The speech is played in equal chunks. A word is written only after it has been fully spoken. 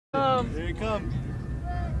comes. Here he comes.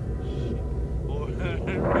 Oh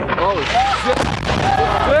shit!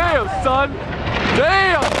 Damn, son!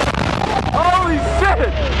 Damn! Holy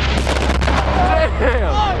shit!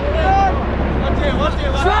 Damn! Watch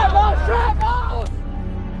it. Travel!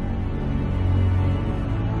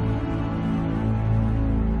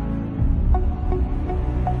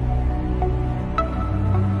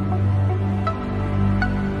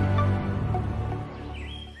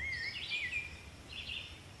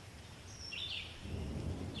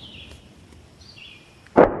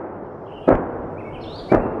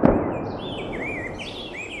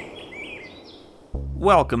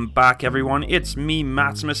 Welcome back everyone, it's me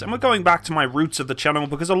Maximus, and we're going back to my roots of the channel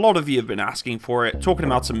because a lot of you have been asking for it, talking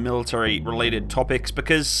about some military related topics,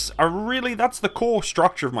 because that's the core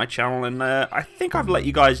structure of my channel, and I think I've let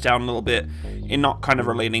you guys down a little bit in not kind of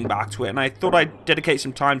relating back to it, and I thought I'd dedicate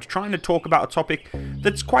some time to trying to talk about a topic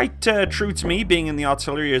that's quite true to me, being in the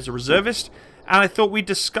artillery as a reservist, and I thought we'd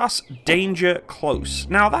discuss danger close.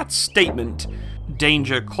 Now that statement,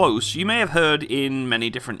 danger close, you may have heard in many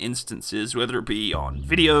different instances, whether it be on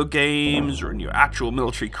video games or in your actual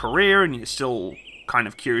military career and you're still kind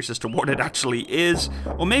of curious as to what it actually is,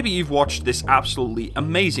 or maybe you've watched this absolutely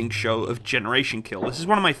amazing show of Generation Kill. This is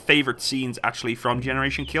one of my favorite scenes actually from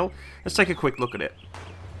Generation Kill. Let's take a quick look at it.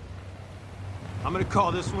 I'm gonna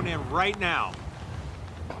call this one in right now.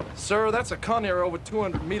 Sir, that's a Con arrow with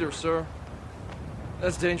 200 meters, sir.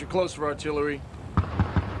 That's danger close for artillery.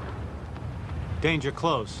 Danger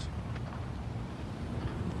close.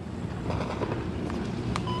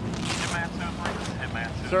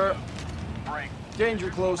 Sir, danger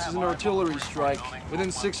close is an artillery strike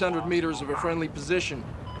within 600 meters of a friendly position.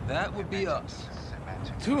 That would be us.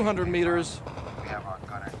 200 meters,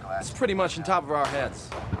 it's pretty much on top of our heads.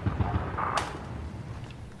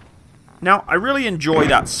 Now, I really enjoy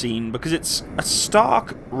that scene because it's a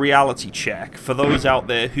stark reality check for those out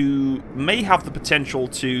there who may have the potential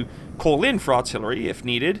to call in for artillery if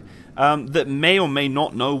needed, that may or may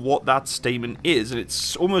not know what that statement is. And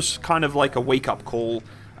it's almost kind of like a wake-up call,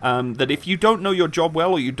 that if you don't know your job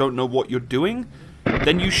well or you don't know what you're doing,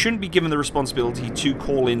 then you shouldn't be given the responsibility to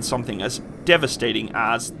call in something as devastating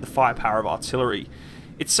as the firepower of artillery.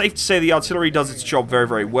 It's safe to say the artillery does its job very,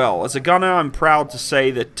 very well. As a gunner, I'm proud to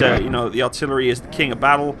say that, the artillery is the king of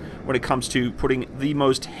battle when it comes to putting the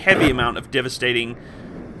most heavy amount of devastating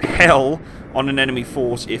hell on an enemy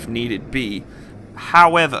force if needed be.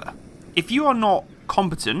 However, if you are not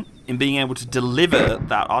competent in being able to deliver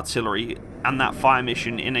that artillery and that fire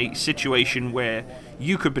mission in a situation where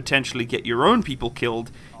you could potentially get your own people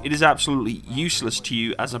killed, it is absolutely useless to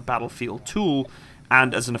you as a battlefield tool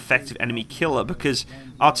and as an effective enemy killer, because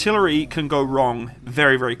artillery can go wrong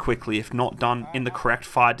very, very quickly if not done in the correct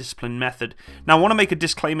fire discipline method. Now, I want to make a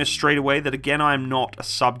disclaimer straight away that, again, I am not a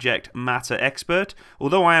subject matter expert.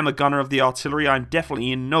 Although I am a gunner of the artillery, I'm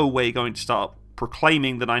definitely in no way going to start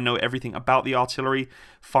proclaiming that I know everything about the artillery,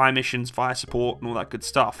 fire missions, fire support, and all that good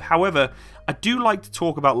stuff. However, I do like to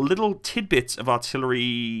talk about little tidbits of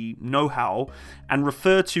artillery know-how and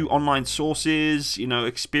refer to online sources,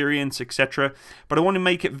 experience, etc. But I want to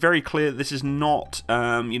make it very clear that this is not,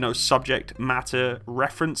 subject matter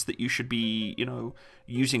reference that you should be,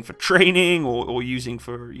 using for training or using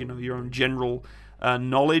for, your own general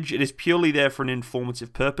knowledge. It is purely there for an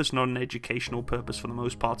informative purpose, not an educational purpose for the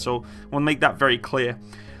most part, so I want to make that very clear.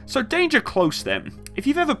 So danger close then. If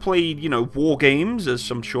you've ever played, war games,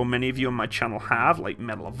 as I'm sure many of you on my channel have, like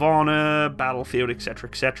Medal of Honor, Battlefield,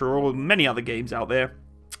 etc., or many other games out there,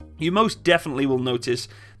 you most definitely will notice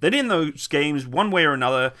that in those games, one way or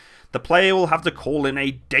another, the player will have to call in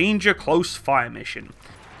a danger close fire mission.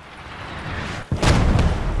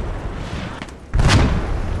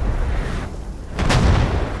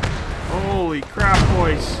 Holy crap,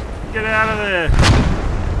 boys. Get out of there.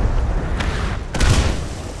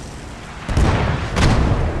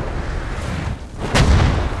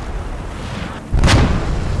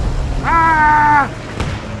 Ah!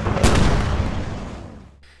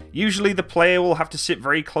 Usually the player will have to sit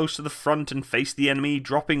very close to the front and face the enemy,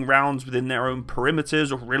 dropping rounds within their own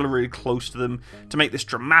perimeters or really, really close to them to make this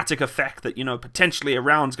dramatic effect that, potentially a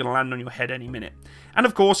round's going to land on your head any minute. And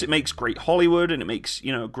of course, it makes great Hollywood and it makes,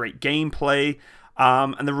 great gameplay.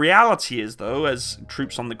 And the reality is, though, as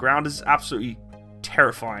troops on the ground, is absolutely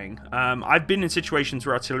terrifying. I've been in situations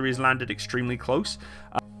where artillery has landed extremely close.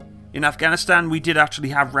 In Afghanistan, we did actually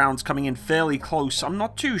have rounds coming in fairly close. I'm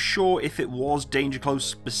not too sure if it was danger close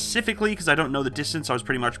specifically, because I don't know the distance. I was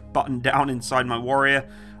pretty much buttoned down inside my Warrior.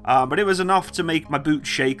 But it was enough to make my boots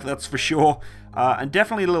shake, that's for sure. And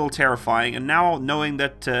definitely a little terrifying. And now, knowing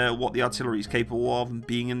that what the artillery is capable of, and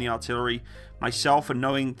being in the artillery, myself and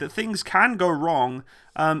knowing that things can go wrong,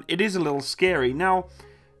 it is a little scary. Now,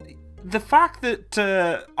 the fact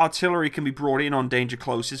that artillery can be brought in on danger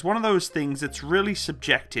close is one of those things that's really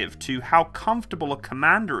subjective to how comfortable a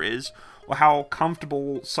commander is, or how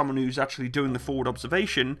comfortable someone who's actually doing the forward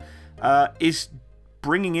observation is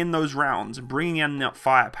bringing in those rounds and bringing in that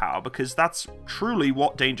firepower, because that's truly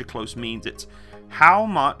what danger close means. It's how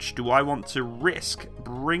much do I want to risk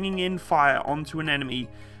bringing in fire onto an enemy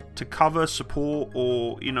to cover, support,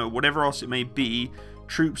 or, you know, whatever else it may be,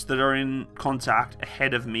 troops that are in contact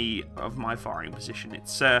ahead of me of my firing position.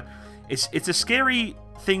 It's a scary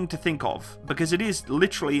thing to think of, because it is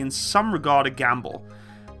literally in some regard a gamble.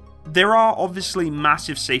 There are obviously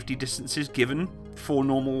massive safety distances given for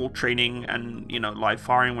normal training and, you know, live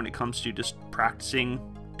firing when it comes to just practicing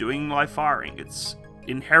doing live firing. It's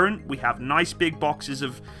inherent. We have nice big boxes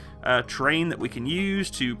of terrain that we can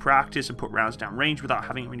use to practice and put rounds down range without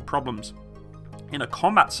having any problems. In a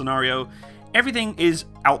combat scenario, everything is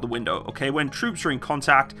out the window, okay? When troops are in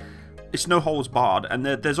contact, it's no holds barred, and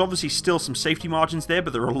there's obviously still some safety margins there,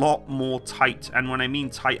 but they're a lot more tight, and when I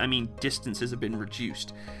mean tight, I mean distances have been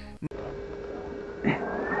reduced.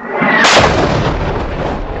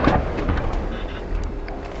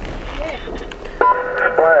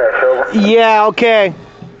 Yeah, okay.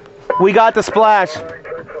 We got the splash.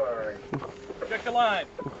 Check the line.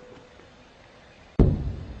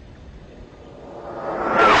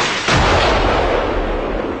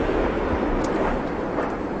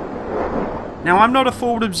 Now, I'm not a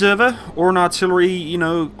forward observer or an artillery, you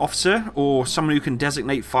know, officer or someone who can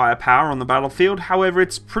designate firepower on the battlefield. However,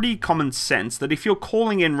 it's pretty common sense that if you're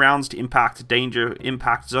calling in rounds to impact a danger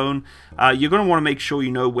impact zone, you're going to want to make sure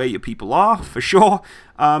you know where your people are, for sure,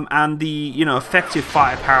 and the, you know, effective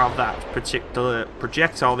firepower of that particular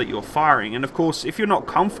projectile that you're firing. And of course, if you're not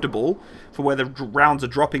comfortable for where the rounds are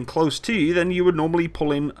dropping close to you, then you would normally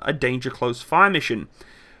pull in a danger close fire mission.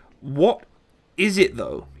 What is it,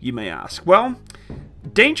 though, you may ask? Well,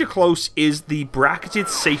 danger close is the bracketed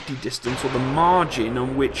safety distance, or the margin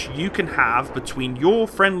on which you can have between your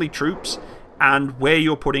friendly troops and where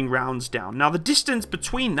you're putting rounds down. Now, the distance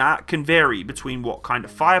between that can vary between what kind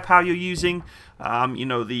of firepower you're using, you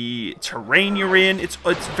know, the terrain you're in. It's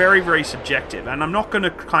very, very subjective, and I'm not going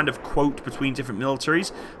to kind of quote between different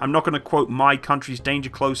militaries. I'm not going to quote my country's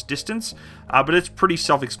danger close distance, but it's pretty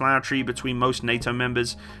self-explanatory between most NATO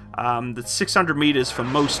members. The 600 meters for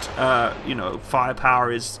most, you know,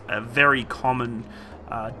 firepower is a very common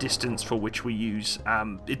distance for which we use.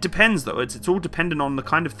 It depends, though. It's all dependent on the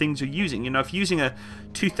kind of things you're using. You know, if you're using a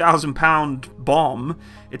 2,000-pound bomb,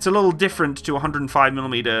 it's a little different to a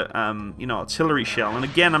 105mm, you know, artillery shell. And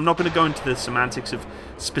again, I'm not going to go into the semantics of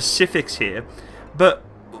specifics here, but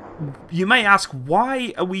you may ask,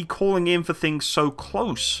 why are we calling in for things so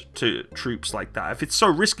close to troops like that? If it's so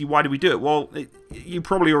risky, why do we do it? Well, you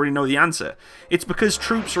probably already know the answer. It's because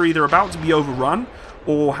troops are either about to be overrun,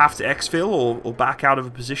 or have to exfil, or back out of a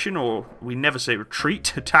position, or we never say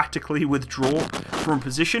retreat, tactically withdraw from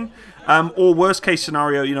position, or worst case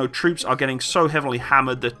scenario, you know, troops are getting so heavily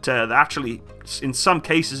hammered that actually, in some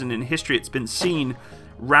cases and in history, it's been seen,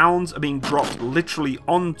 rounds are being dropped literally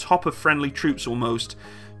on top of friendly troops almost,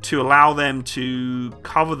 to allow them to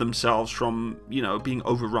cover themselves from, you know, being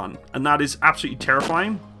overrun. And that is absolutely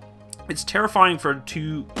terrifying. It's terrifying for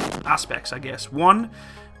two aspects, I guess. One,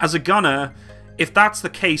 as a gunner, if that's the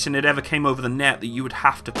case and it ever came over the net that you would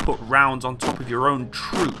have to put rounds on top of your own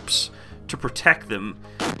troops to protect them,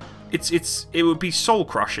 it would be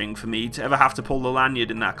soul-crushing for me to ever have to pull the lanyard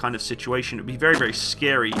in that kind of situation. It would be very, very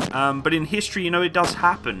scary. But in history, you know, it does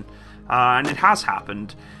happen. And it has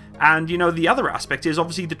happened. And, you know, the other aspect is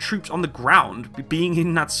obviously the troops on the ground being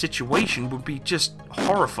in that situation would be just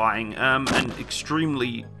horrifying, and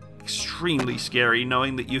extremely, extremely scary,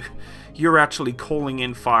 knowing that you're actually calling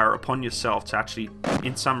in fire upon yourself to actually,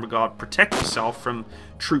 in some regard, protect yourself from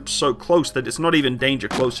troops so close that it's not even danger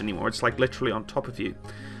close anymore. It's like literally on top of you.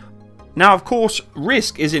 Now, of course,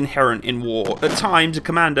 risk is inherent in war. At times, a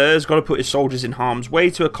commander has got to put his soldiers in harm's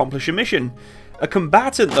way to accomplish a mission. A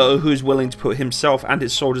combatant, though, who is willing to put himself and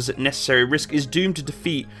his soldiers at necessary risk is doomed to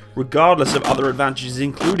defeat, regardless of other advantages,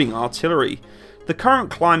 including artillery. The current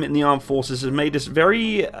climate in the armed forces has made us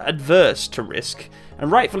very adverse to risk,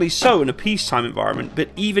 and rightfully so in a peacetime environment, but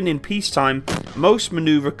even in peacetime, most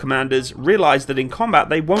maneuver commanders realize that in combat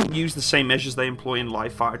they won't use the same measures they employ in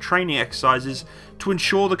live-fire training exercises to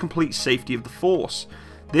ensure the complete safety of the force.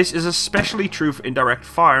 This is especially true for indirect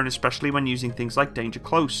fire, and especially when using things like danger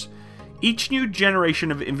close. Each new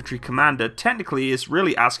generation of infantry commander technically is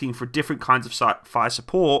really asking for different kinds of fire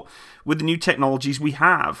support with the new technologies we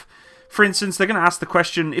have. For instance, they're going to ask the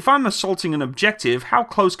question, if I'm assaulting an objective, how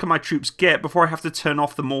close can my troops get before I have to turn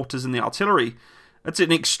off the mortars and the artillery? That's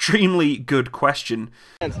an extremely good question.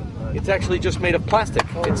 It's actually just made of plastic.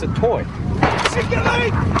 It's a toy.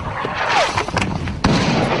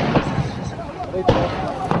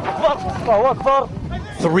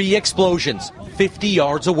 3 explosions, 50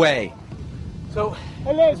 yards away. So,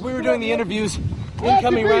 as we were doing the interviews,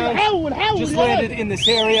 incoming rounds just landed in this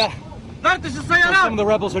area. So some of the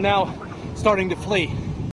rebels are now starting to flee.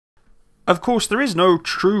 Of course, there is no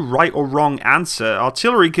true right or wrong answer.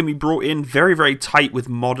 Artillery can be brought in very, very tight with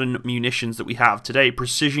modern munitions that we have today.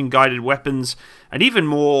 Precision-guided weapons, and even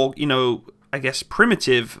more, you know, I guess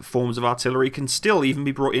primitive forms of artillery can still even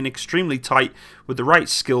be brought in extremely tight with the right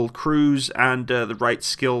skilled crews and the right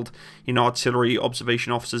skilled, you know, artillery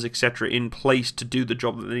observation officers, etc. in place to do the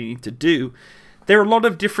job that they need to do. There are a lot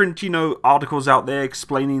of different, you know, articles out there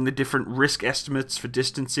explaining the different risk estimates for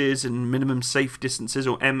distances and minimum safe distances,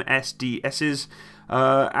 or MSDSs,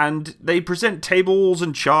 and they present tables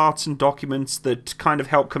and charts and documents that kind of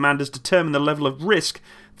help commanders determine the level of risk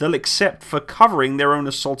they'll accept for covering their own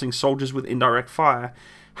assaulting soldiers with indirect fire.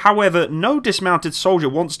 However, no dismounted soldier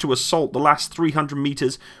wants to assault the last 300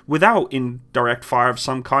 meters without indirect fire of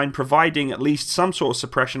some kind, providing at least some sort of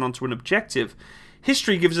suppression onto an objective.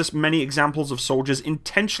 History gives us many examples of soldiers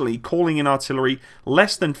intentionally calling in artillery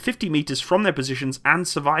less than 50 meters from their positions and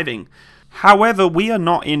surviving. However, we are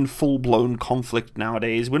not in full-blown conflict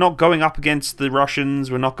nowadays. We're not going up against the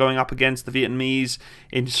Russians, we're not going up against the Vietnamese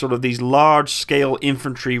in sort of these large-scale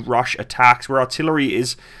infantry rush attacks where artillery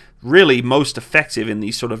is really most effective in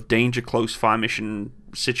these sort of danger close fire mission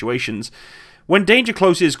situations. When danger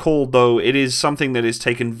close is called, though, it is something that is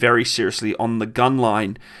taken very seriously on the gun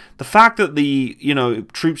line. The fact that the, you know,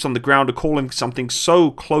 troops on the ground are calling something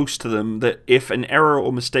so close to them that if an error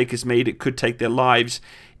or mistake is made, it could take their lives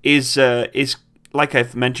is like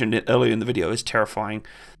I've mentioned earlier in the video, is terrifying.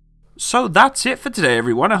 So that's it for today,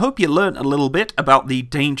 everyone. I hope you learned a little bit about the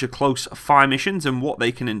Danger Close fire missions and what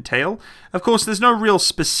they can entail. Of course, there's no real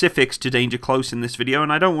specifics to Danger Close in this video,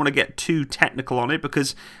 and I don't want to get too technical on it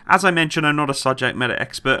because, as I mentioned, I'm not a subject matter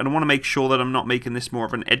expert, and I want to make sure that I'm not making this more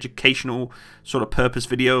of an educational sort of purpose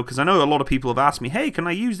video, because I know a lot of people have asked me, hey, can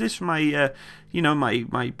I use this for my,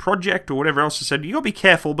 my project or whatever else. I said, you got to be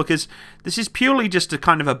careful because this is purely just a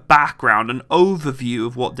kind of a background, an overview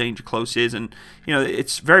of what Danger Close is, and, you know,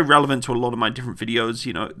 it's very relevant to a lot of my different videos.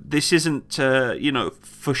 You know, this isn't,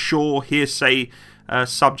 for sure hearsay,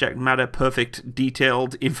 subject matter, perfect,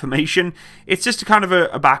 detailed information. It's just a kind of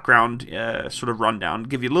a background sort of rundown,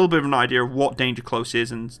 give you a little bit of an idea of what Danger Close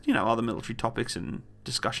is and, you know, other military topics and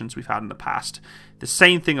discussions we've had in the past. The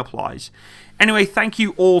same thing applies. Anyway, thank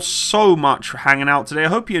you all so much for hanging out today. I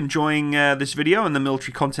hope you're enjoying this video, and the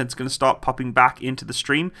military content's going to start popping back into the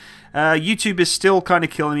stream. YouTube is still kind of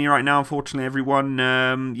killing me right now, unfortunately, everyone.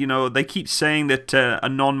 You know, they keep saying that a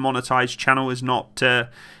non-monetized channel is not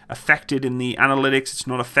affected in the analytics. It's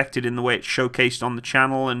not affected in the way it's showcased on the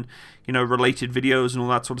channel and, you know, related videos and all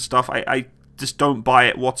that sort of stuff. I just don't buy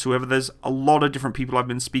it whatsoever. There's a lot of different people I've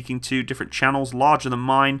been speaking to, different channels larger than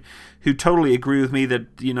mine, who totally agree with me that,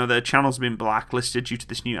 you know, their channel's been blacklisted due to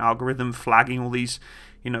this new algorithm flagging all these,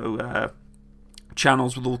 you know,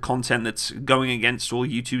 channels with all content that's going against all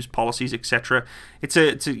YouTube's policies, etc. It's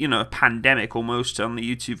a you know, a pandemic almost on the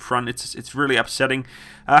YouTube front. It's really upsetting.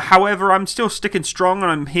 However, I'm still sticking strong,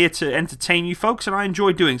 and I'm here to entertain you folks, and I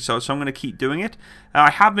enjoy doing so. So I'm going to keep doing it. I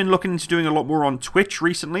have been looking into doing a lot more on Twitch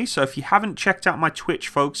recently. So if you haven't checked out my Twitch,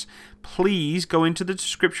 folks, please go into the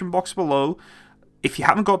description box below. If you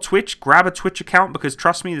haven't got Twitch, grab a Twitch account, because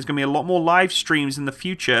trust me, there's going to be a lot more live streams in the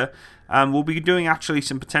future. We'll be doing actually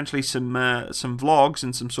potentially some vlogs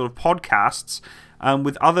and some sort of podcasts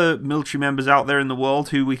with other military members out there in the world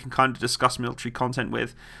who we can kind of discuss military content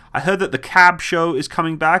with. I heard that the Cab Show is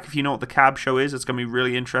coming back. If you know what the Cab Show is, it's going to be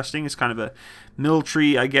really interesting. It's kind of a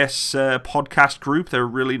military, I guess, podcast group. They're a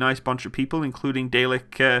really nice bunch of people, including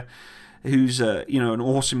Dalek, who's you know, an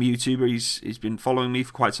awesome YouTuber. He's been following me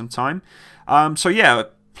for quite some time. So yeah,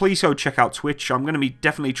 please go check out Twitch. I'm going to be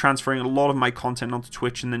definitely transferring a lot of my content onto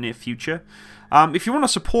Twitch in the near future. If you want to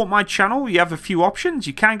support my channel, you have a few options.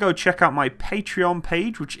 You can go check out my Patreon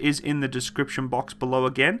page, which is in the description box below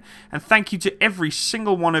again. And thank you to every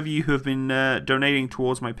single one of you who have been donating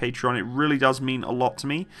towards my Patreon. It really does mean a lot to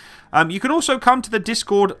me. You can also come to the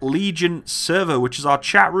Discord Legion server, which is our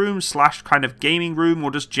chat room / kind of gaming room,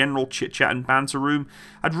 or just general chit-chat and banter room.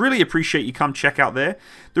 I'd really appreciate you come check out there.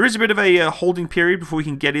 There is a bit of a holding period before we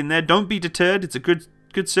can get in there. Don't be deterred. It's a good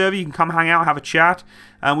good server. You can come hang out, have a chat.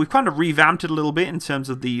 We've kind of revamped it a little bit in terms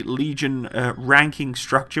of the Legion ranking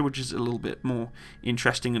structure, which is a little bit more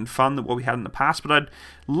interesting and fun than what we had in the past. But I'd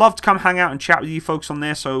love to come hang out and chat with you folks on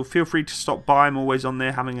there, so feel free to stop by. I'm always on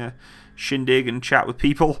there having a shindig and chat with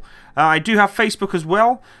people. I do have Facebook as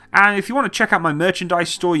well, and if you want to check out my merchandise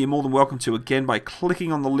store, you're more than welcome to, again, by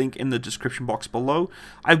clicking on the link in the description box below.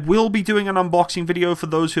 I will be doing an unboxing video for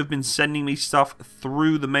those who have been sending me stuff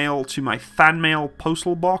through the mail to my fan mail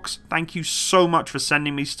postal box. Thank you so much for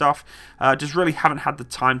sending me stuff. Just really haven't had the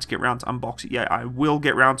time to get around to unbox it yet. I will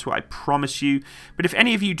get around to it, I promise you. But if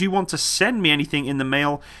any of you do want to send me anything in the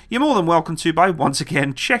mail, you're more than welcome to by, once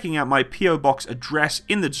again, checking out my P.O. Box address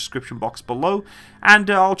in the description box below.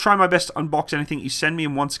 And I'll try my best to unbox anything you send me.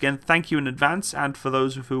 And once again, thank you in advance. And for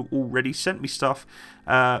those who already sent me stuff,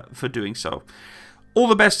 for doing so. All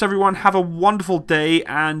the best, everyone. Have a wonderful day.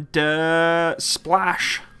 And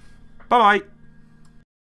splash. Bye-bye.